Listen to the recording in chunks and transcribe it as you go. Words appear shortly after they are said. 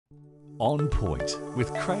On Point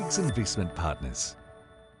with Craig's Investment Partners.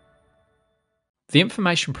 The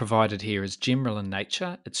information provided here is general in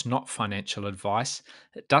nature. It's not financial advice.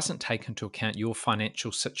 It doesn't take into account your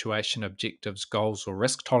financial situation, objectives, goals, or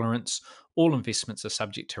risk tolerance. All investments are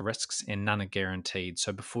subject to risks and none are guaranteed.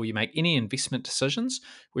 So before you make any investment decisions,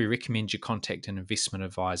 we recommend you contact an investment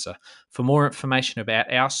advisor. For more information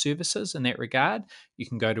about our services in that regard, you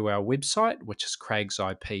can go to our website, which is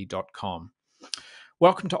craigsip.com.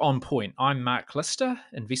 Welcome to On Point. I'm Mark Lister,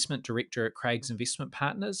 Investment Director at Craig's Investment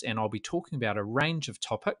Partners, and I'll be talking about a range of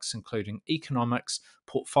topics, including economics,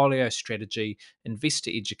 portfolio strategy, investor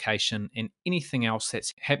education, and anything else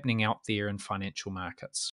that's happening out there in financial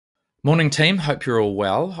markets. Morning, team. Hope you're all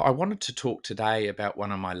well. I wanted to talk today about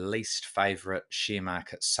one of my least favourite share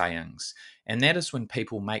market sayings, and that is when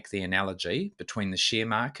people make the analogy between the share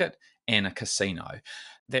market and a casino.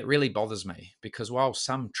 That really bothers me because while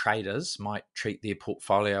some traders might treat their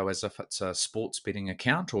portfolio as if it's a sports betting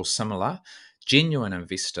account or similar, genuine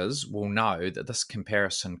investors will know that this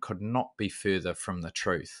comparison could not be further from the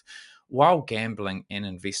truth. While gambling and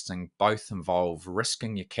investing both involve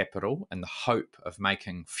risking your capital in the hope of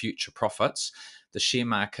making future profits, the share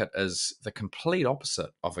market is the complete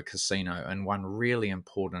opposite of a casino in one really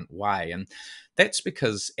important way. And that's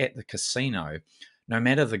because at the casino, no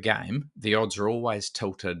matter the game, the odds are always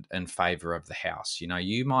tilted in favor of the house.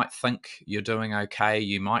 You might think you're doing okay,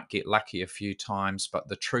 you might get lucky a few times, but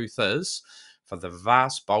the truth is, for the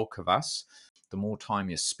vast bulk of us, the more time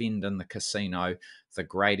you spend in the casino, the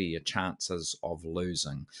greater your chances of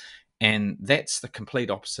losing. And that's the complete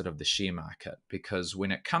opposite of the share market, because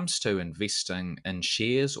when it comes to investing in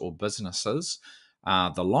shares or businesses,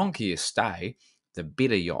 the longer you stay, the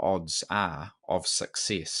better your odds are of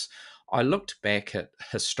success. I looked back at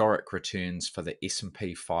historic returns for the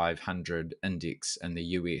S&P 500 index in the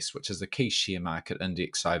US, which is the key share market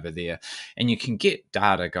index over there. And you can get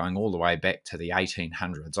data going all the way back to the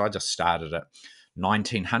 1800s. I just started at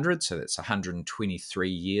 1900, so that's 123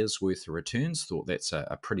 years worth of returns. Thought that's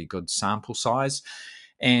a pretty good sample size.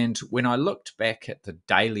 And when I looked back at the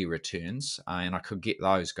daily returns, and I could get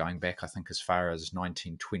those going back, I think, as far as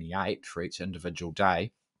 1928 for each individual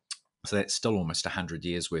day, so that's still almost 100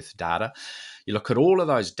 years worth of data. You look at all of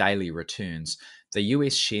those daily returns, the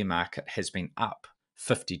US share market has been up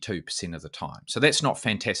 52% of the time. So that's not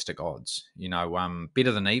fantastic odds,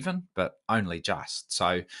 better than even, but only just.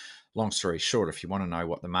 So long story short, if you want to know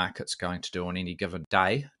what the market's going to do on any given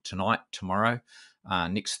day, tonight, tomorrow,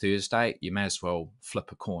 next Thursday, you may as well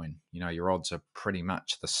flip a coin. Your odds are pretty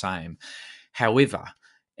much the same. However,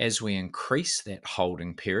 as we increase that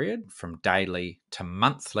holding period from daily to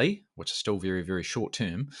monthly, which is still very, very short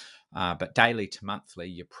term, but daily to monthly,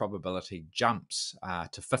 your probability jumps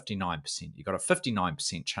to 59%. You've got a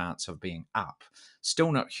 59% chance of being up.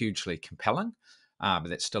 Still not hugely compelling, but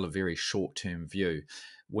that's still a very short-term view.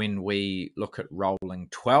 When we look at rolling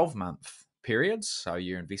 12-month periods, so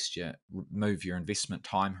move your investment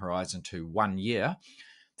time horizon to 1 year,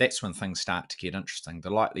 that's when things start to get interesting. The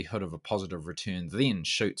likelihood of a positive return then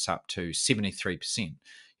shoots up to 73%.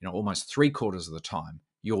 Almost 3/4 of the time,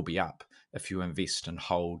 you'll be up if you invest and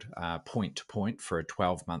hold point to point for a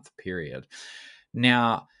 12-month period.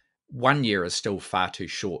 Now, 1 year is still far too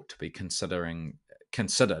short to be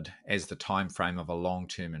considered as the time frame of a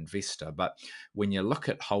long-term investor. But when you look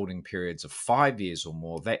at holding periods of 5 years or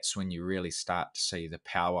more, that's when you really start to see the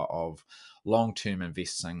power of long-term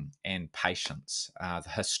investing and patience. The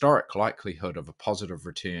historic likelihood of a positive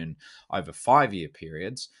return over 5-year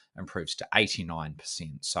periods improves to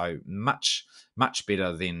 89%. So much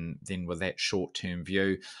better than with that short-term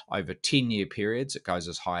view. Over 10-year periods, it goes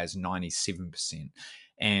as high as 97%.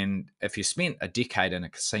 And if you spent a decade in a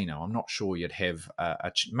casino, I'm not sure you'd have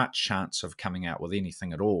much chance of coming out with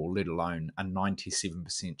anything at all, let alone a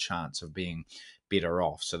 97% chance of being better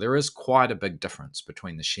off. So there is quite a big difference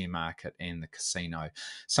between the share market and the casino.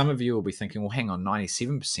 Some of you will be thinking, well, hang on,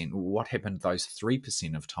 97%, what happened to those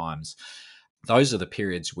 3% of times? Those are the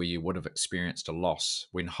periods where you would have experienced a loss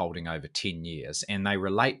when holding over 10 years. And they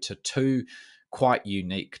relate to two quite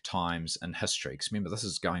unique times in history. Because remember, this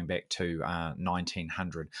is going back to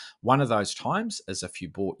 1900. One of those times is if you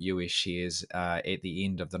bought US shares at the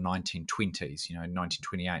end of the 1920s,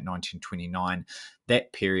 1928, 1929.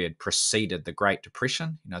 That period preceded the Great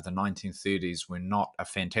Depression. The 1930s were not a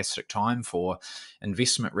fantastic time for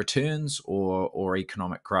investment returns or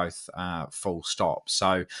economic growth, full stop.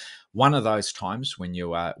 So one of those times when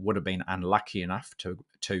you would have been unlucky enough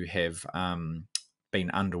to have been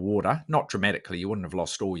underwater, not dramatically, you wouldn't have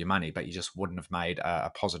lost all your money, but you just wouldn't have made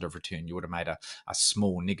a positive return. You would have made a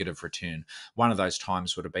small negative return. One of those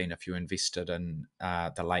times would have been if you invested in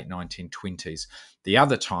the late 1920s. The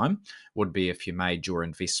other time would be if you made your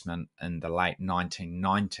investment in the late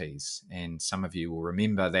 1990s. And some of you will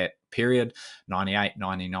remember that period, 98,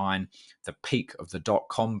 99, the peak of the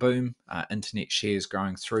dot-com boom, internet shares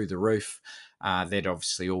going through the roof. That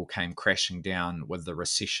obviously all came crashing down with the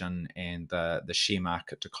recession and the share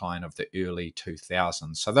market decline of the early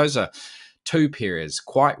 2000s. So those are two periods,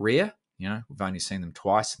 quite rare. We've only seen them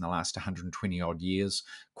twice in the last 120 odd years,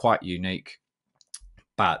 quite unique,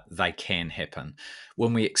 but they can happen.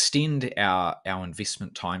 When we extend our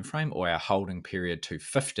investment time frame or our holding period to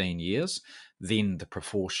 15 years, then the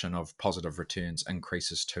proportion of positive returns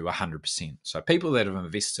increases to 100%. So people that have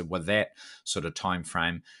invested with that sort of time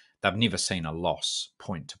frame, they've never seen a loss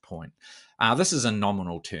point to point. This is in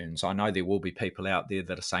nominal terms. I know there will be people out there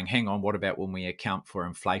that are saying, hang on, what about when we account for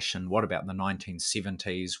inflation? What about the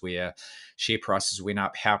 1970s where share prices went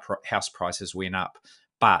up, house prices went up,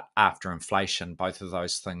 but after inflation, both of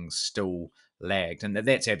those things still lagged? And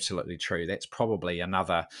that's absolutely true. That's probably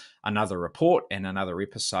another report and another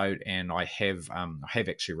episode. And I have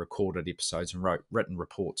actually recorded episodes and written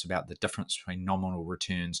reports about the difference between nominal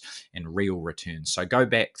returns and real returns. So go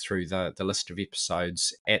back through the list of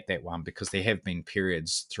episodes at that one, because there have been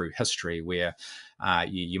periods through history where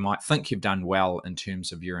you might think you've done well in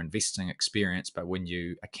terms of your investing experience, but when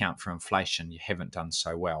you account for inflation, you haven't done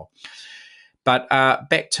so well. But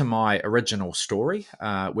back to my original story,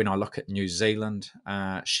 when I look at New Zealand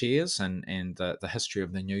shares and the history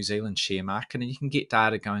of the New Zealand share market, and you can get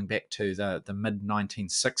data going back to the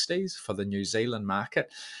mid-1960s for the New Zealand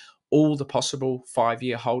market, all the possible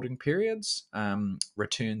 5-year holding periods,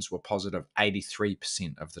 returns were positive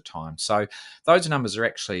 83% of the time. So those numbers are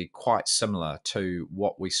actually quite similar to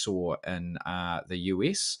what we saw in the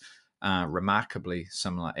US, remarkably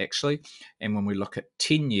similar actually. And when we look at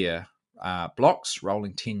 10-year blocks,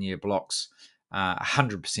 rolling 10-year blocks,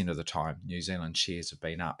 100% of the time, New Zealand shares have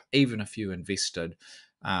been up. Even if you invested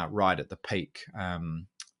right at the peak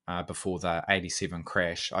before the 87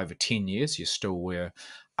 crash, over 10 years, you still were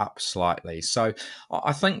up slightly. So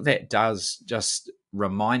I think that does just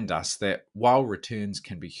remind us that while returns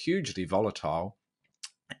can be hugely volatile,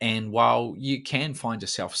 and while you can find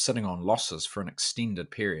yourself sitting on losses for an extended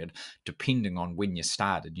period, depending on when you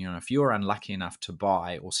started, if you're unlucky enough to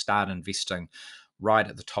buy or start investing right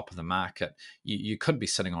at the top of the market, you could be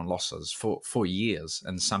sitting on losses for years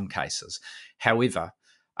in some cases. However,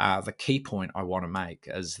 the key point I want to make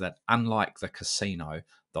is that unlike the casino,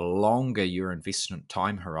 the longer your investment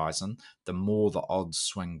time horizon, the more the odds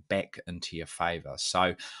swing back into your favor.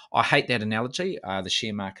 So I hate that analogy. The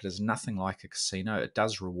share market is nothing like a casino. It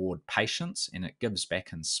does reward patience, and it gives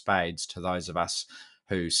back in spades to those of us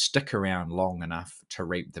who stick around long enough to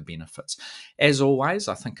reap the benefits. As always,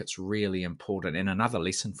 I think it's really important, and another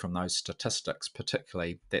lesson from those statistics,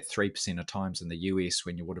 particularly that 3% of times in the US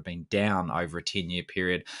when you would have been down over a 10-year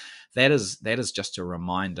period, that is just a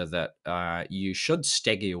reminder that you should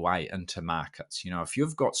stagger your way into markets. If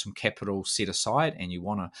you've got some capital set aside and you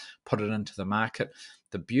want to put it into the market,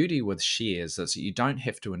 the beauty with shares is that you don't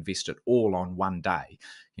have to invest it all on one day.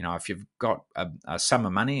 If you've got a sum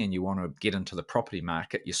of money and you want to get into the property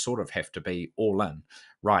market, you sort of have to be all in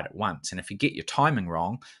right at once. And if you get your timing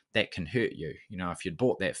wrong, that can hurt you. If you'd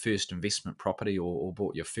bought that first investment property or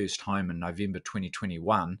bought your first home in November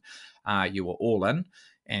 2021, you were all in,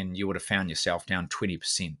 and you would have found yourself down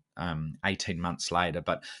 20% 18 months later.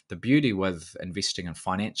 But the beauty with investing in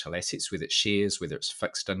financial assets, whether it's shares, whether it's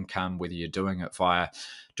fixed income, whether you're doing it via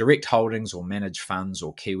direct holdings or managed funds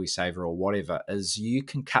or KiwiSaver or whatever, is you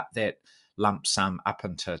can cut that lump sum up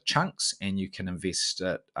into chunks, and you can invest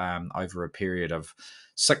it over a period of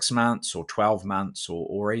 6 months or 12 months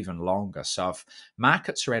or even longer. So if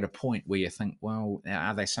markets are at a point where you think, well,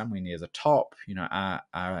 are they somewhere near the top?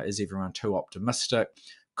 Is everyone too optimistic?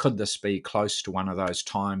 Could this be close to one of those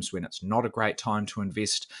times when it's not a great time to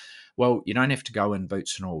invest? Well, you don't have to go in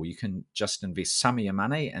boots and all. You can just invest some of your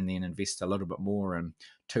money and then invest a little bit more in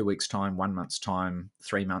 2 weeks' time, 1 month's time,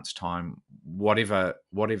 3 months' time, whatever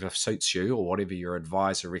suits you or whatever your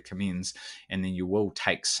advisor recommends, and then you will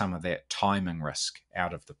take some of that timing risk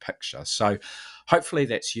out of the picture. So hopefully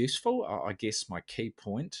that's useful. I guess my key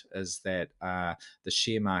point is that the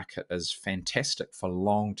share market is fantastic for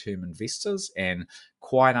long-term investors, and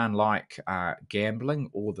quite unlike gambling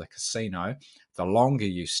or the casino, the longer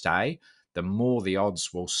you stay, the more the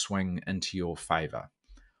odds will swing into your favor.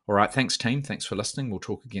 All right, thanks team. Thanks for listening. We'll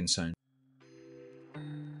talk again soon.